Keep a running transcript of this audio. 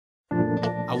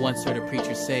once heard a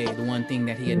preacher say the one thing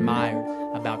that he admired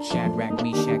about Shadrach,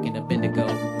 Meshach, and Abednego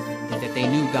is that they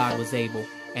knew God was able,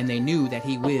 and they knew that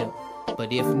he will.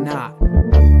 But if not,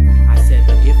 I said,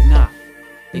 but if not,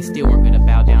 they still weren't going to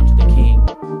bow down to the king.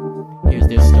 Here's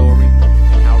their story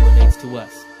and how it relates to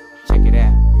us. Check it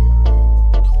out.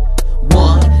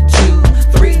 1,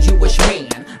 2, 3 Jewish men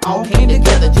all came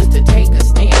together just to take a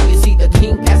stand. You see, the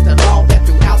king passed a law that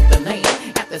throughout the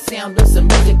land, at the sound of some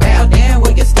music, bow down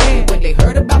where you stand. When they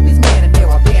heard about these men and their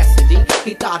audacity,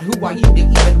 he thought, who are you to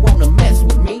even want to mess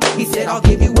with me? He said, I'll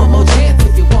give you one more chance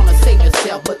if you want to save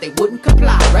yourself. But they wouldn't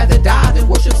comply, rather die than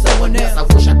worship someone else.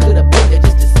 I wish I could have been there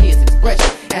just to see his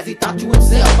expression as he thought to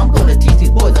himself, I'm gonna teach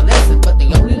these boys a lesson. But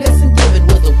the only lesson given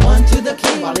was the one to the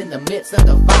king. While in the midst of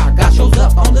the fire, God shows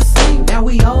up on the scene. Now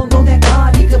we all know that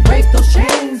God, he could break those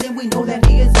chains, and we know that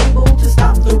he is able to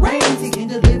stop the rains. He can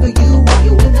deliver you while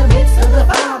you're in the midst of the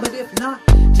fire. But if not,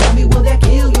 tell me, will that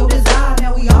kill your desire?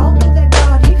 Now we all know that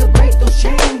God, he could break those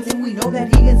chains, and we know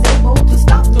that he is able to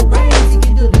stop the rains. He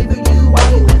can deliver you while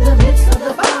you're in the midst of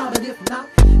the fire. But if not,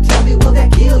 tell me, will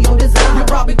that kill your desire? You're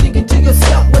probably thinking to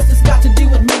yourself, what's this got to do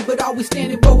with me? But are we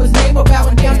standing for his name or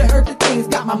bowing down to earthly things?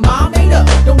 Got my mind made up,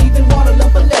 don't even want to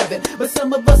lump 11. But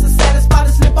some of us are satisfied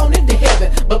to slip on into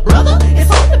heaven. But brother, it's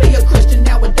hard to be a Christian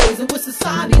nowadays, and with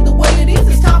society the way it is,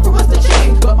 it's time for us to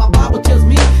change. But my Bible tells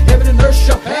me heaven and earth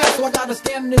shall pass, so I gotta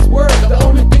stand in his word, the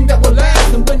only thing that will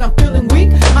last. And when I'm feeling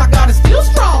weak, my God is still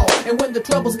strong, and when the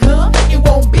troubles come, it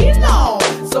won't be long.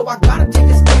 So I gotta take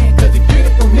a stand, cause he did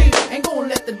it for me. Ain't gonna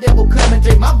let the devil come and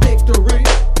take my victory.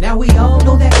 Now we all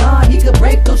know that God, he could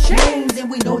break those chains, and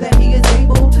we know that he is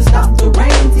able to stop the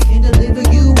rains. He can deliver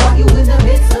you while you're in the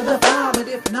midst of the fire. But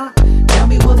if not, tell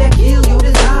me, will that kill your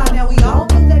desire? Now we all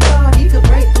know that God, he could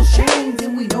break those chains,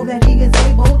 and we know that he is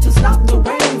able to stop the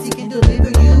rains. He can deliver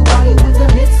you while you're in the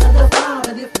midst of the fire.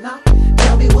 But if not,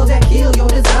 tell me, will that kill your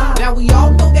desire? Now we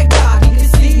all know that God, he can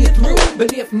see you through.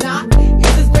 But if not,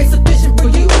 is his grace sufficient for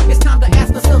you? It's time to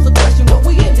ask ourselves a question, what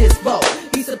we in this for?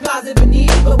 He supplies every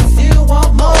need, but we still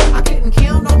want more. I couldn't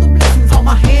count all the blessings on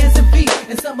my hands and feet,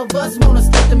 and some of us wanna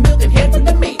skip the milk and head to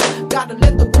the meat. Gotta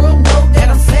let the world know that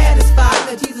I'm satisfied,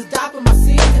 that Jesus died for my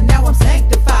sins and now I'm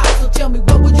sanctified. So tell me,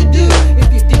 what would you do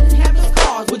if you didn't have those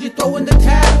scars? Would you throw in the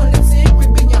towel when it's sin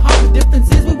creep in your heart? The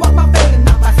difference is we walk by faith and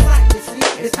not by sight. You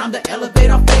see, it's time to elevate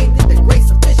our faith in the grace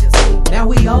sufficiency. Now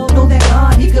we all know that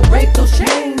God, he could break those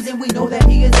chains, and we know that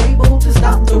he is able to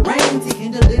stop the rains. He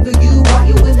can deliver you while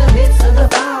you're in the midst of the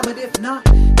fire. But if not,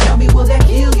 tell me, will that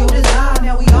kill your desire?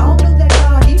 Now we all know that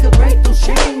God, he could break those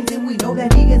chains, and we know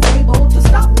that he